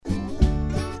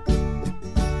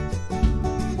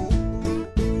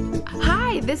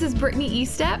this is Brittany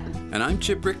Estep. And I'm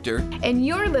Chip Richter. And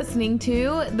you're listening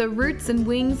to the Roots and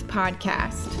Wings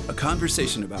podcast. A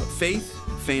conversation about faith,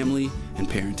 family, and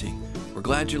parenting. We're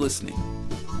glad you're listening.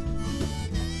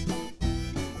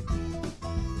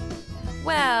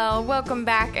 Well, welcome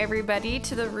back, everybody,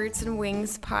 to the Roots and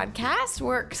Wings podcast.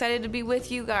 We're excited to be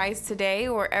with you guys today,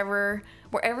 wherever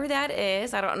that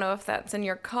is. I don't know if that's in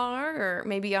your car or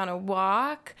maybe on a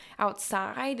walk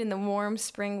outside in the warm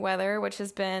spring weather, which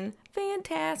has been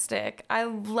fantastic. I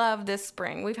love this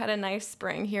spring. We've had a nice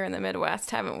spring here in the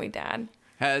Midwest, haven't we, Dad?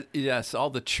 Yes, all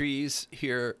the trees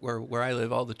here where I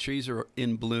live, all the trees are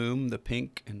in bloom, the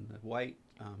pink and the white.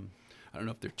 I don't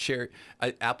know if they're cherry,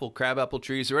 crabapple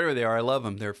trees or whatever they are. I love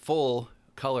them. They're full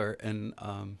color and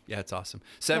it's awesome.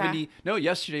 70. Yeah. No,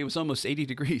 yesterday was almost 80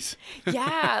 degrees.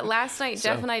 Yeah, last night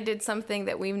Jeff and I did something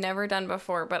that we've never done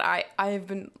before, but I've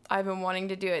been wanting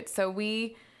to do it. So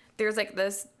there's like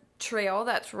this trail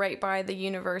that's right by the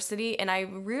university, and I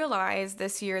realized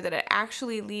this year that it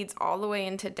actually leads all the way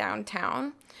into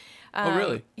downtown. Oh,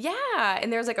 really? Yeah,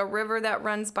 and there's like a river that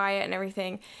runs by it and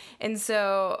everything. And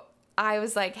so I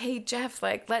was like, hey, Jeff,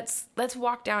 like, let's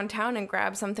walk downtown and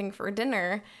grab something for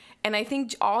dinner. And I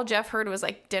think all Jeff heard was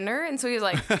like dinner. And so he was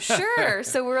like, sure.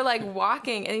 So we're like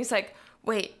walking and he's like,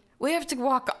 wait, we have to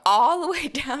walk all the way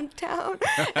downtown.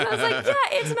 And I was like,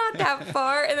 yeah, it's not that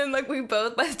far. And then like we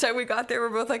both, by the time we got there, we're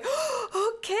both like,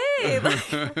 oh, okay.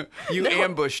 Like, you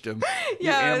ambushed him.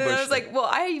 Yeah. And I was like, well,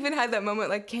 I even had that moment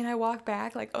like, can I walk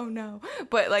back? Like, oh no.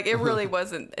 But like, it really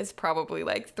wasn't, it's probably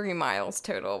like 3 miles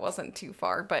total. It wasn't too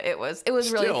far, but it was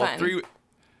really fun.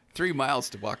 3 miles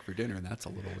to walk for dinner, and that's a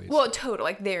little ways. Well, total,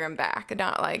 like there and back,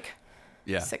 not like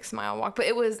 6 mile walk. But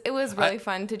it was really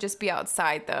fun to just be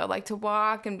outside though, like to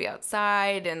walk and be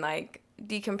outside and like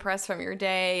decompress from your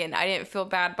day. And I didn't feel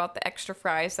bad about the extra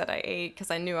fries that I ate because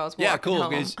I knew I was walking home.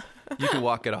 Because you can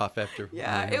walk it off after.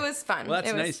 Yeah, it was fun. Well,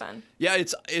 that's it nice. was fun. Yeah,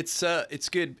 it's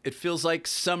good. It feels like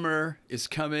summer is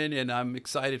coming, and I'm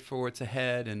excited for what's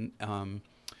ahead. And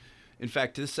in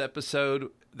fact, this episode,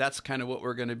 that's kind of what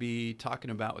we're going to be talking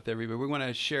about with everybody. We want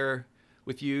to share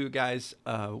with you guys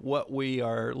what we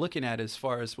are looking at as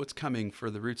far as what's coming for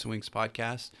the Roots and Wings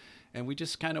podcast. And we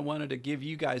just kind of wanted to give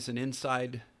you guys an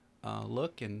inside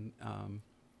look and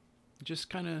just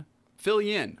kind of fill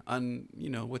you in on,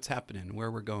 what's happening, where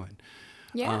we're going.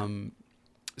 Yeah.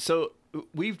 So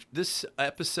this is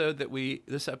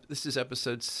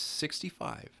episode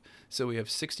 65. So we have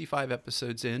 65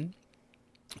 episodes in.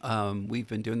 We've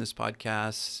been doing this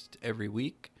podcast every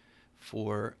week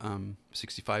for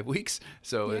 65 weeks,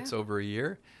 so it's over a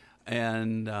year.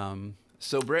 And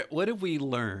so, Brett, what have we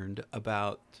learned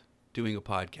about doing a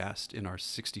podcast in our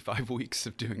 65 weeks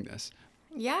of doing this?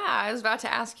 Yeah, I was about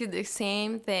to ask you the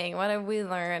same thing. What have we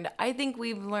learned? I think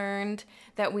we've learned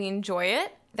that we enjoy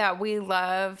it, that we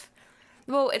love.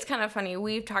 Well, it's kind of funny.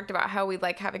 We've talked about how we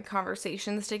like having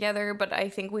conversations together, but I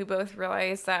think we both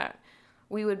realized that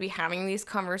we would be having these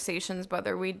conversations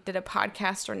whether we did a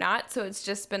podcast or not. So it's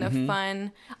just been a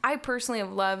fun, I personally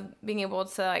have loved being able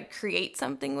to like create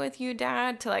something with you,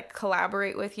 Dad, to like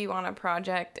collaborate with you on a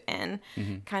project and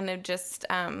kind of just,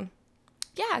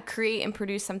 create and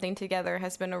produce something together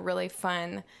has been a really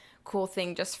fun, cool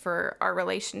thing just for our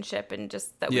relationship and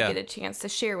just that we get a chance to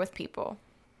share with people.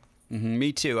 Mm-hmm.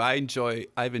 Me too.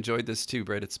 I've enjoyed this too,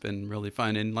 Brett. It's been really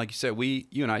fun. And like you said,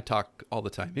 you and I talk all the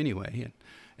time anyway.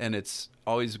 And it's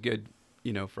always good,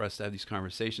 for us to have these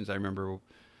conversations. I remember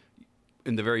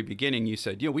in the very beginning, you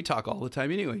said, we talk all the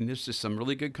time anyway, and there's just some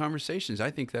really good conversations.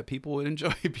 I think that people would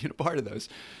enjoy being a part of those.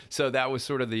 So that was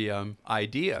sort of the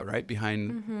idea, right,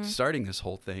 behind starting this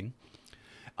whole thing.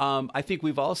 I think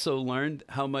we've also learned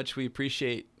how much we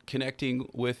appreciate connecting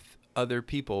with other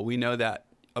people. We know that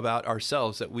about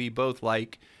ourselves, that we both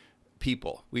like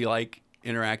people. We like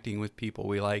interacting with people.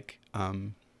 We like...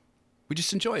 we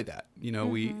just enjoy that,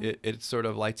 it sort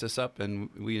of lights us up, and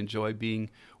we enjoy being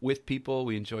with people.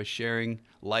 We enjoy sharing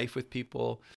life with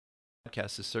people. The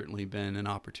podcast has certainly been an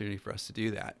opportunity for us to do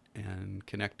that and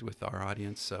connect with our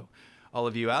audience. So all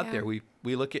of you out there, we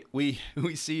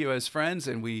see you as friends,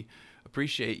 and we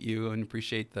appreciate you and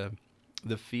appreciate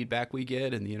the feedback we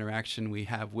get and the interaction we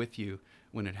have with you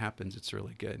when it happens. It's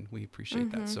really good. We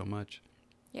appreciate that so much.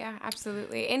 Yeah,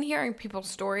 absolutely. And hearing people's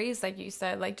stories, like you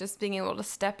said, like just being able to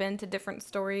step into different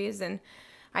stories. And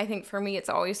I think for me, it's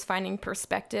always finding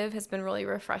perspective has been really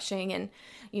refreshing. And,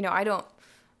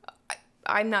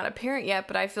 I'm not a parent yet,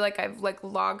 but I feel like I've like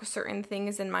logged certain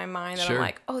things in my mind that I'm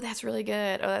like, oh, that's really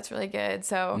good. Oh, that's really good.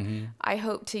 So I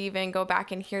hope to even go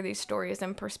back and hear these stories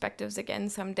and perspectives again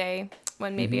someday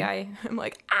when maybe I'm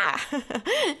like,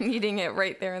 needing it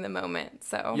right there in the moment.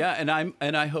 So yeah,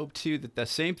 and I hope too that the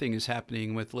same thing is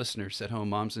happening with listeners at home,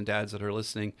 moms and dads that are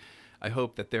listening. I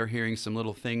hope that they're hearing some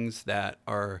little things that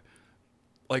are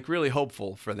like really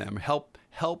hopeful for them,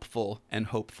 helpful and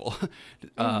hopeful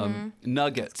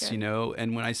nuggets,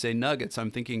 And when I say nuggets,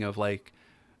 I'm thinking of like,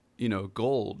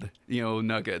 gold,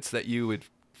 nuggets that you would,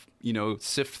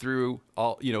 sift through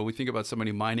all, we think about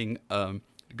somebody mining,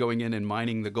 going in and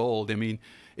mining the gold. I mean,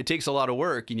 it takes a lot of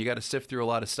work, and you got to sift through a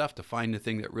lot of stuff to find the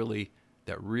thing that really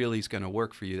is going to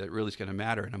work for you, that really is going to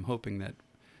matter. And I'm hoping that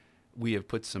we have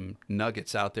put some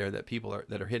nuggets out there that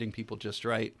that are hitting people just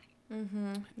right.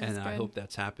 And I hope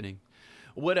that's happening.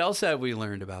 What else have we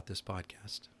learned about this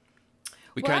podcast?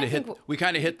 We kind of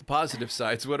hit the positive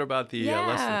sides. What about the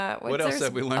lesson? What else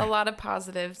have we learned? A lot of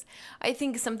positives. I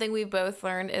think something we both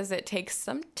learned is it takes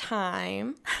some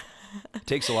time. It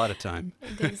takes a lot of time.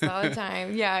 It takes a lot of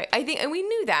time. Yeah, I think, and we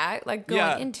knew that like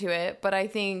going into it, but I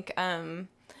think no,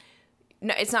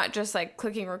 it's not just like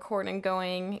clicking record and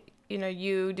going.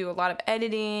 You do a lot of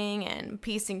editing and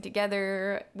piecing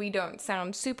together. We don't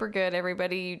sound super good,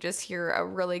 everybody. You just hear a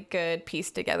really good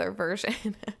pieced together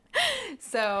version.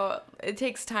 So it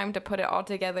takes time to put it all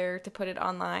together, to put it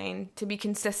online, to be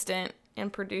consistent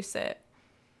and produce it.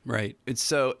 Right.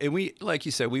 And we, like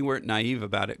you said, we weren't naive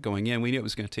about it going in. We knew it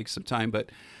was going to take some time, but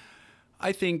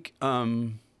I think,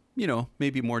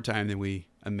 maybe more time than we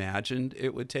imagined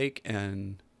it would take.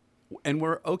 And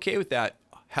we're okay with that.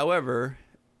 However,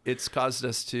 it's caused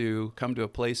us to come to a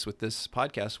place with this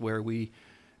podcast where we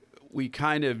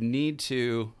kind of need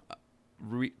to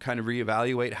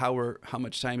reevaluate how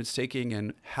much time it's taking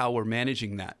and how we're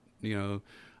managing that,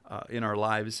 in our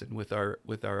lives and with our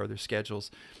other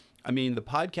schedules. I mean, the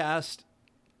podcast,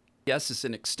 yes, it's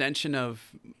an extension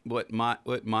of what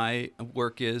my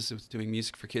work is doing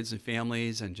music for kids and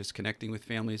families and just connecting with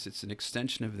families. It's an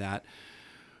extension of that.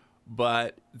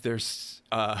 But there's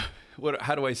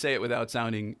how do I say it without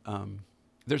sounding?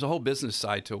 There's a whole business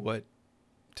side to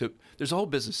there's a whole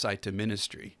business side to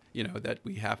ministry, that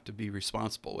we have to be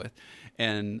responsible with,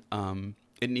 and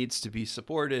it needs to be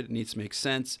supported. It needs to make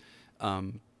sense,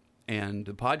 and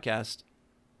the podcast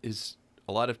is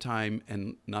a lot of time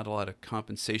and not a lot of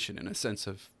compensation in a sense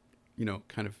of,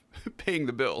 kind of paying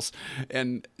the bills,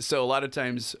 and so a lot of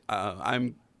times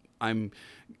I'm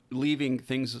leaving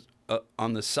things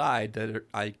on the side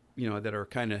that are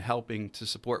kind of helping to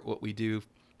support what we do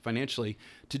financially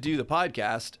to do the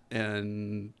podcast.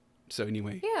 And so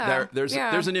anyway, there's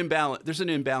an imbalance. There's an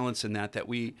imbalance in that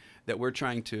we're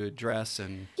trying to address.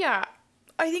 And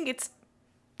I think it's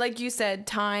like you said,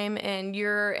 time, and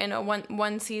you're in a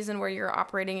one season where you're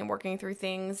operating and working through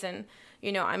things, and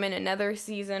I'm in another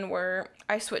season where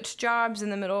I switched jobs in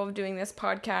the middle of doing this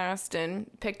podcast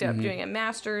and picked up doing a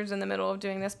master's in the middle of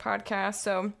doing this podcast.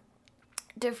 So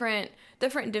different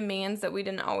demands that we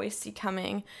didn't always see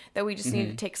coming, that we just need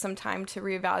to take some time to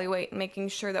reevaluate, making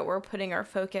sure that we're putting our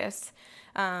focus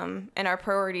and our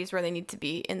priorities where they need to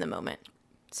be in the moment.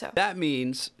 So that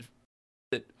means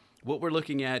that what we're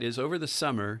looking at is over the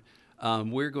summer,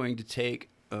 we're going to take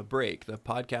a break. The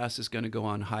podcast is going to go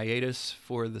on hiatus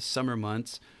for the summer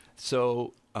months.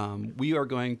 So we are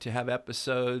going to have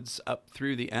episodes up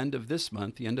through the end of this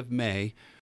month, the end of May.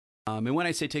 And when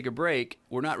I say take a break,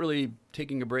 we're not really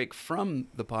taking a break from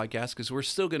the podcast, because we're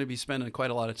still going to be spending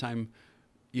quite a lot of time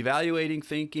evaluating,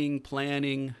 thinking,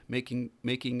 planning, making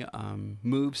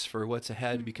moves for what's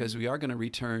ahead, because we are going to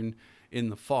return in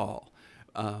the fall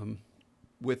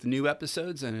with new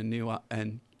episodes and new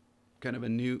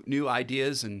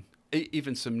ideas, and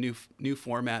even some new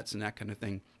formats and that kind of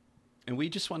thing. And we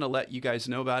just want to let you guys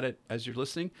know about it as you're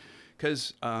listening,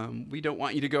 because we don't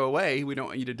want you to go away. We don't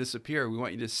want you to disappear. We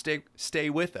want you to stay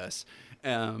with us.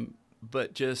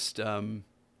 But just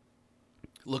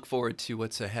look forward to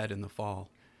what's ahead in the fall.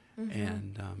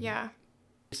 And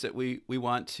that we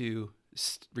want to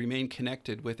remain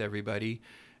connected with everybody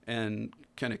and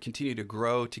kind of continue to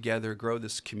grow together, grow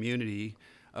this community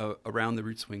around the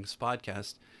Roots Wings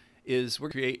podcast, is we're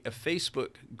going to create a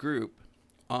Facebook group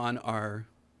on our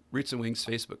Roots and Wings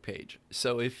Facebook page.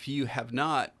 So if you have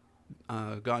not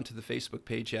gone to the Facebook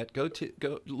page yet, go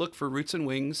look for Roots and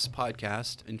Wings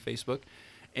podcast in Facebook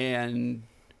and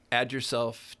add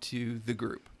yourself to the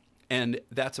group. And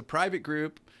that's a private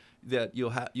group that you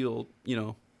have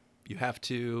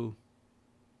to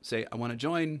say, I want to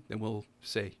join, then we'll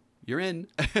say you're in.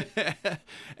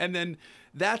 And then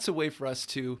that's a way for us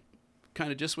to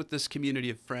kind of, just with this community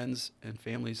of friends and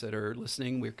families that are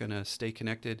listening, we're going to stay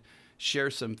connected,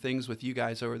 share some things with you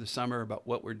guys over the summer about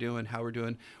what we're doing, how we're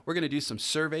doing. We're going to do some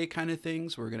survey kind of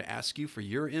things. We're going to ask you for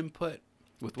your input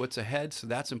with what's ahead. So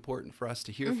that's important for us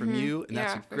to hear from you, and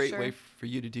that's a great way for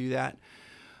you to do that.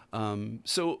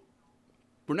 So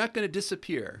we're not going to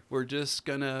disappear. We're just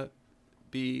going to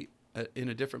be in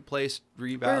a different place,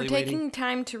 reevaluating. We're taking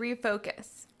time to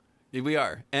refocus. We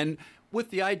are. And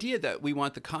with the idea that we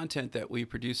want the content that we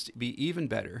produce to be even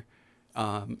better,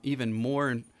 even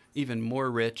more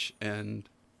rich and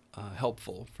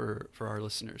helpful for our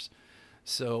listeners.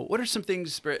 So what are some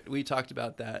things, Britt, we talked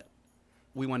about that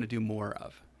we want to do more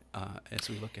of as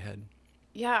we look ahead?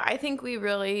 Yeah, I think we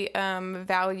really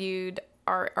valued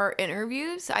our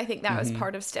interviews. I think that was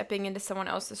part of stepping into someone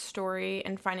else's story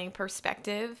and finding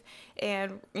perspective,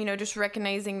 and just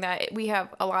recognizing that we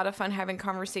have a lot of fun having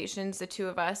conversations, the two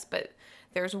of us, but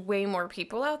there's way more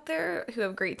people out there who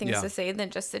have great things to say than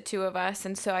just the two of us.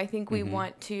 And so I think we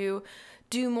want to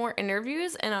do more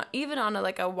interviews, and even on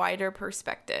a wider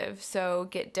perspective. So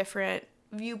get different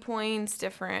viewpoints,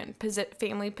 different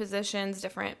family positions,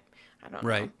 different,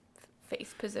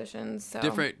 faith positions. So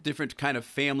different kind of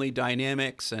family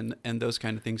dynamics and those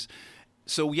kind of things.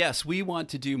 So yes, we want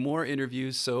to do more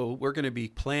interviews. So we're going to be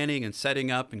planning and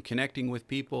setting up and connecting with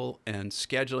people and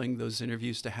scheduling those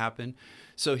interviews to happen.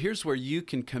 So here's where you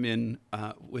can come in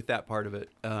with that part of it.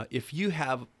 If you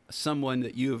have someone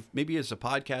that you have, maybe as a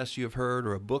podcast you have heard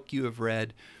or a book you have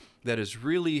read that has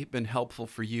really been helpful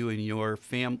for you in your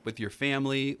with your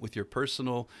family, with your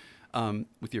personal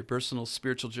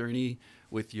spiritual journey,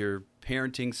 with your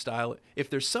parenting style. If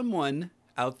there's someone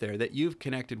out there that you've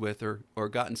connected with or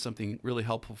gotten something really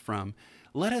helpful from,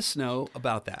 let us know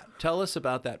about that. Tell us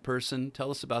about that person.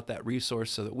 Tell us about that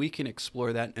resource so that we can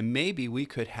explore that. And maybe we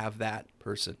could have that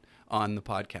person on the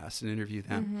podcast and interview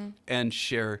them and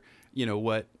share,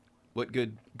 what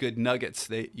good nuggets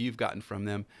you've gotten from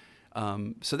them.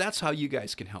 So that's how you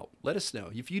guys can help. Let us know.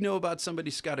 If you know about somebody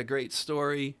who's got a great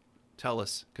story, tell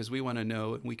us, because we want to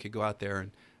know, and we could go out there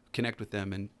and connect with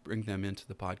them and bring them into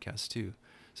the podcast too.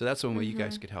 So that's one way you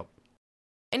guys could help.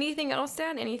 Anything else,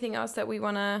 Dad? Anything else that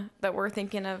we're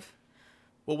thinking of?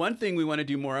 Well, one thing we want to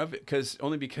do more of, because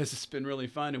it's been really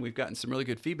fun and we've gotten some really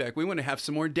good feedback, we want to have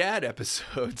some more dad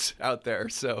episodes out there.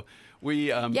 So we...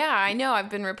 Yeah, I know. I've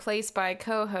been replaced by a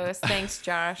co-host. Thanks,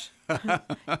 Josh.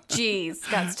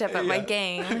 Jeez, got to step up my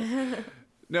game.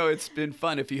 No, it's been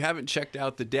fun. If you haven't checked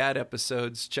out the dad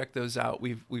episodes, check those out.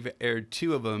 We've aired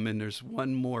 2 of them, and there's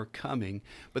one more coming.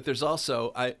 But there's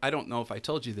also, I don't know if I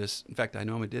told you this. In fact, I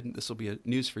know I didn't. This will be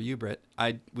news for you, Britt.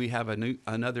 We have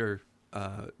another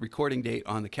recording date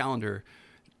on the calendar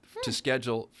to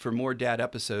schedule for more dad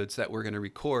episodes that we're going to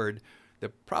record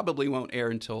that probably won't air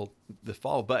until the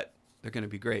fall, but they're going to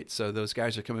be great. So those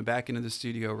guys are coming back into the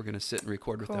studio. We're going to sit and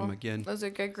record with them again. Those are a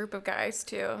good group of guys,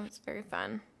 too. It's very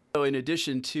fun. So in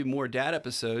addition to more dad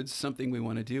episodes, something we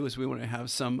want to do is we want to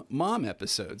have some mom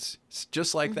episodes. It's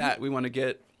just like that. We want to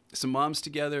get some moms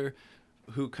together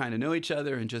who kind of know each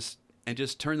other and just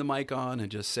turn the mic on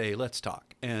and just say, let's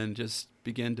talk, and just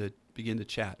begin to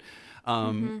chat.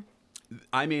 I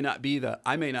may not be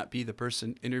the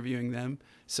person interviewing them.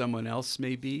 Someone else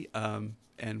may be,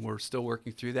 and we're still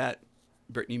working through that.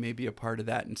 Brittany may be a part of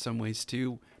that in some ways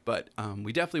too, but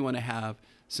we definitely want to have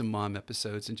some mom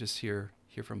episodes and just hear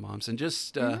from moms and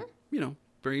just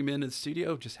bring them into the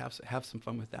studio. Just have some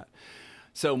fun with that.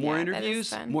 So more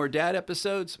interviews, more dad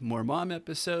episodes, more mom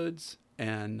episodes,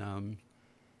 and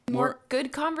more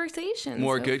good conversations.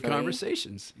 More good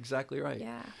conversations. Exactly right.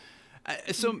 Yeah.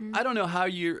 So I don't know how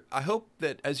I hope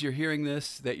that as you're hearing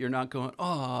this, that you're not going,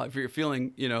 if you're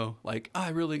feeling, like,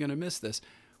 I'm really going to miss this.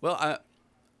 Well,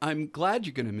 I'm glad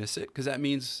you're going to miss it, because that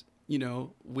means,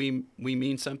 we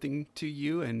mean something to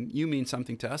you and you mean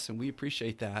something to us, and we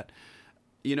appreciate that.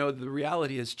 The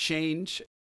reality is change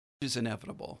is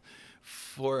inevitable.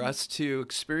 For us to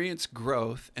experience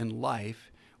growth in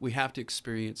life, we have to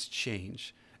experience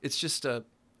change.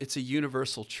 It's a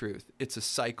universal truth. It's a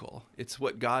cycle. It's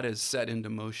what God has set into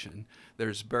motion.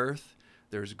 There's birth,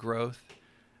 there's growth,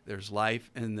 there's life,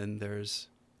 and then there's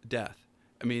death.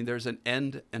 I mean, there's an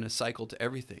end and a cycle to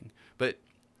everything. But,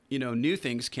 new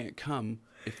things can't come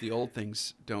if the old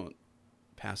things don't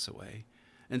pass away.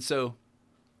 And so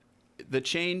the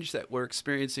change that we're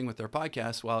experiencing with our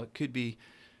podcast, while it could be,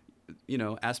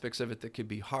 aspects of it that could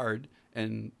be hard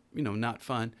and, not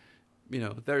fun,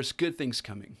 there's good things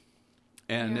coming.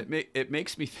 And it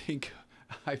makes me think,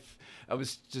 I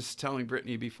was just telling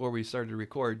Brittany before we started to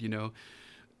record,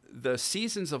 the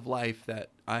seasons of life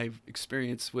that I've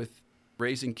experienced with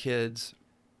raising kids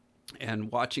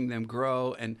and watching them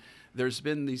grow. And there's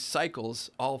been these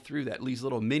cycles all through that, these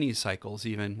little mini cycles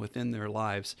even within their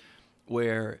lives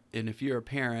and if you're a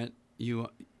parent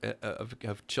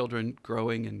of children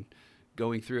growing and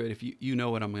going through it, if you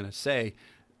know what I'm going to say,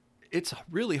 it's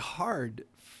really hard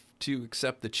to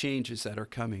accept the changes that are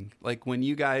coming. Like when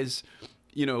you guys,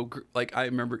 like I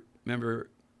remember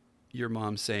your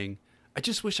mom saying, I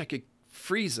just wish I could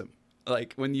freeze them,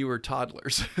 like when you were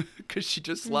toddlers, because she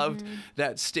just loved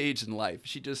that stage in life.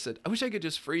 She just said, I wish I could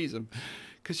just freeze them,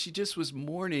 because she just was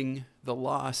mourning the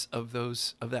loss of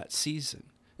that season.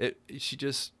 She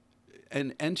just,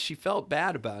 and she felt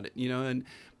bad about it,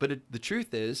 but the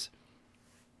truth is,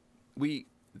 we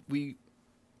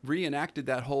reenacted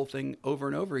that whole thing over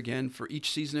and over again for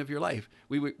each season of your life.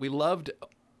 We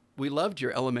loved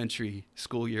your elementary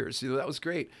school years. That was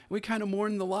great. We kind of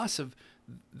mourned the loss of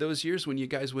those years when you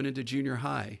guys went into junior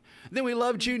high. And then we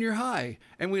loved junior high,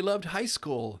 and we loved high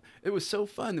school. It was so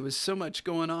fun. There was so much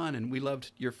going on, and we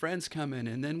loved your friends coming.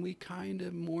 And then we kind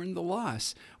of mourned the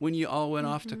loss when you all went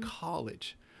off to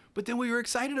college. But then we were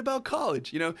excited about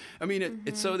college.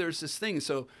 It's so there's this thing.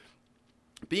 So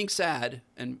being sad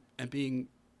and being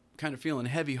kind of feeling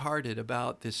heavy-hearted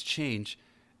about this change,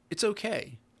 it's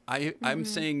okay. I'm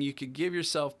saying you could give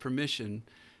yourself permission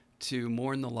to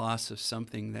mourn the loss of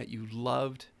something that you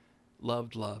loved.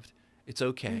 It's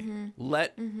okay.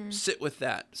 Sit with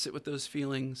that. Sit with those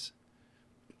feelings.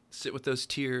 Sit with those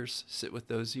tears. Sit with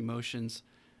those emotions.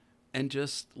 And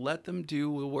just let them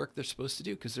do the work they're supposed to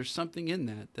do, because there's something in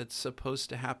that that's supposed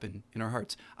to happen in our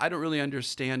hearts. I don't really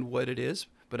understand what it is,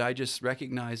 but I just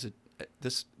recognize it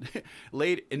this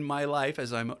late in my life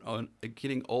as I'm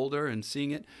getting older and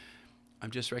seeing it.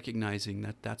 I'm just recognizing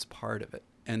that that's part of it,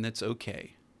 and that's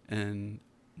okay. And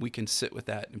we can sit with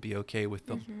that and be okay with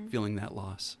the feeling that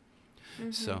loss.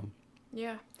 So.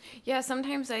 Yeah.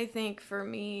 Sometimes I think for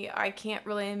me, I can't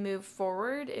really move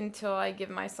forward until I give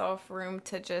myself room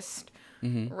to just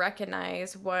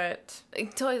recognize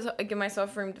until I give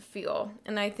myself room to feel.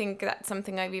 And I think that's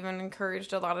something I've even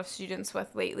encouraged a lot of students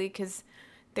with lately, because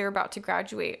they're about to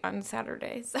graduate on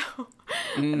Saturday. So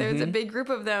there's a big group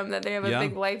of them that they have a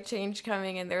big life change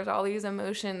coming, and there's all these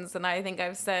emotions. And I think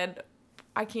I've said,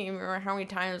 I can't even remember how many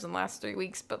times in the last 3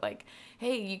 weeks, but like,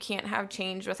 hey, you can't have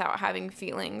change without having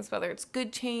feelings, whether it's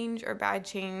good change or bad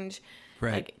change.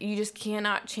 Right. Like, you just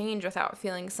cannot change without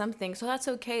feeling something. So that's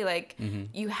okay. Like,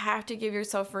 you have to give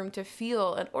yourself room to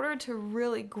feel in order to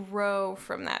really grow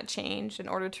from that change, in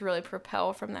order to really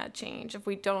propel from that change. If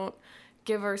we don't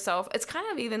give ourselves, it's kind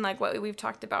of even like what we've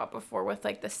talked about before with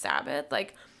like the Sabbath,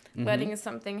 like letting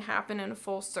something happen in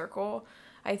full circle.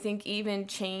 I think even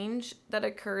change that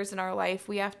occurs in our life,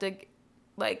 we have to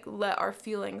like let our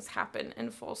feelings happen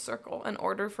in full circle in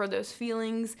order for those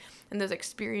feelings and those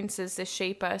experiences to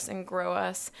shape us and grow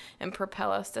us and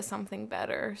propel us to something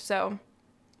better. So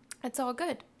it's all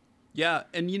good. Yeah,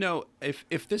 and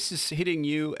if this is hitting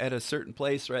you at a certain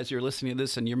place, or as you're listening to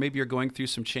this, and maybe you're going through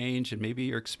some change, and maybe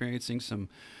you're experiencing some,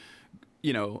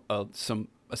 a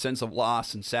sense of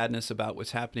loss and sadness about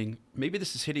what's happening, maybe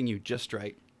this is hitting you just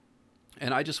right.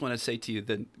 And I just want to say to you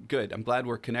that, good, I'm glad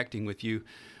we're connecting with you.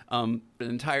 An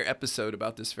entire episode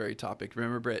about this very topic.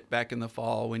 Remember, Britt, back in the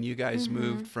fall when you guys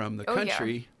moved from the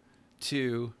country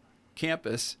to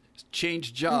campus,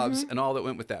 changed jobs, and all that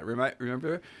went with that.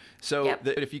 Remember? So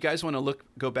if you guys want to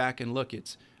go back and look,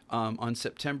 it's on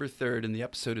September 3rd, and the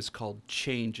episode is called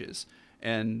Changes.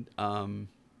 And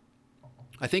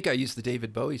I think I used the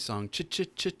David Bowie song,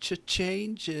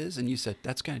 Changes, and you said,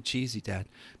 that's kind of cheesy, Dad.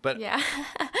 But yeah,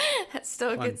 that's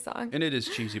still a good song. And it is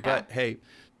cheesy, but hey,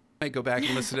 I might go back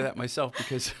and listen to that myself,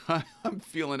 because I'm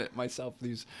feeling it myself,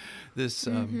 this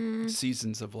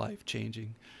seasons of life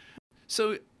changing.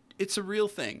 So it's a real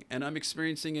thing, and I'm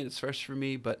experiencing it. It's fresh for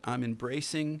me, but I'm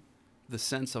embracing the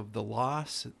sense of the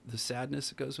loss, the sadness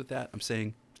that goes with that. I'm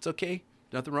saying, it's okay.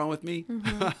 Nothing wrong with me.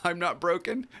 I'm not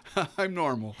broken. I'm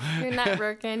normal. You're not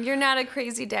broken. You're not a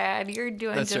crazy dad. You're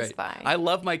doing That's just right. fine. I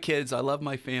love my kids. I love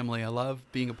my family. I love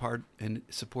being a part and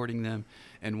supporting them.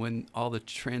 And when all the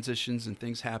transitions and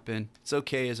things happen, it's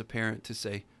okay as a parent to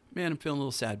say, man, I'm feeling a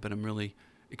little sad, but I'm really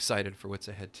excited for what's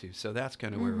ahead too. So that's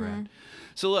kind of where we're at.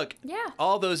 So look,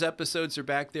 all those episodes are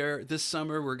back there. This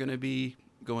summer, we're going to be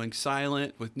going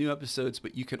silent with new episodes,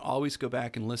 but you can always go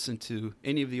back and listen to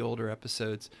any of the older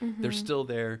episodes. They're still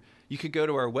there. You could go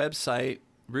to our website,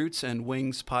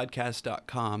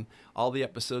 rootsandwingspodcast.com. All the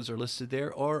episodes are listed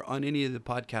there, or on any of the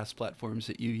podcast platforms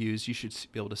that you use. You should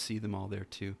be able to see them all there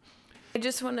too. I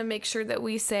just want to make sure that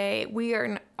we say we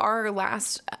are our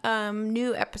last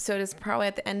new episode is probably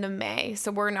at the end of May.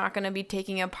 So we're not going to be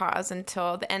taking a pause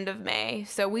until the end of May.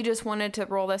 So we just wanted to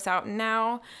roll this out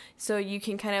now so you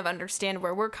can kind of understand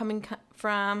where we're coming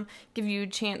from, give you a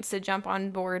chance to jump on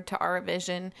board to our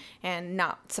vision and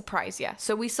not surprise you.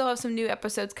 So we still have some new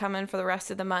episodes coming for the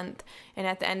rest of the month. And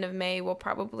at the end of May, we'll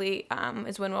probably,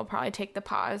 is when we'll probably take the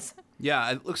pause.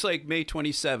 Yeah, it looks like May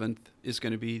 27th is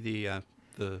going to be the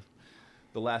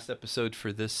last episode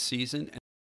for this season, and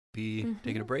be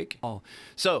taking a break.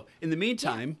 So in the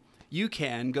meantime, you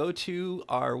can go to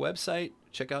our website,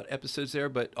 check out episodes there,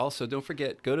 but also don't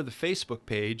forget, go to the Facebook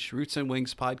page, Roots and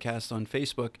Wings Podcast on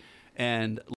Facebook,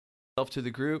 and link yourself to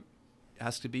the group.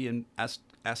 Ask to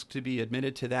be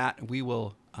admitted to that. We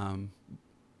will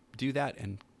do that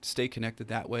and stay connected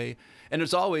that way. And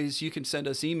as always, you can send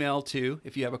us email too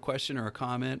if you have a question or a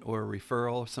comment or a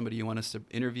referral, somebody you want us to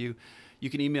interview. You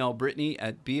can email Brittany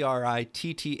at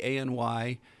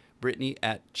BRITTANY, Brittany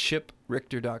at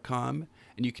chiprichter.com.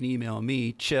 And you can email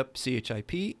me, Chip,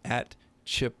 CHIP, at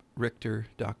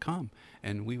chiprichter.com.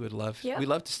 And we would love, we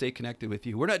love to stay connected with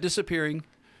you. We're not disappearing,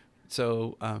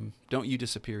 so don't you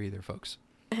disappear either, folks.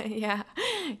 Yeah.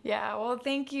 Well,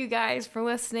 thank you guys for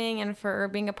listening and for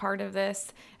being a part of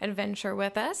this adventure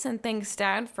with us. And thanks,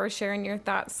 Dad, for sharing your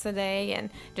thoughts today and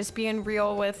just being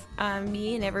real with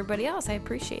me and everybody else. I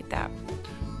appreciate that.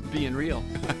 Being real.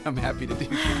 I'm happy to do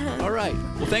that. All right.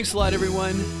 Well, thanks a lot,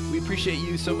 everyone. We appreciate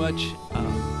you so much.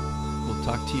 We'll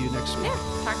talk to you next week.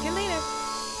 Yeah. Talk to you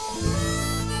later.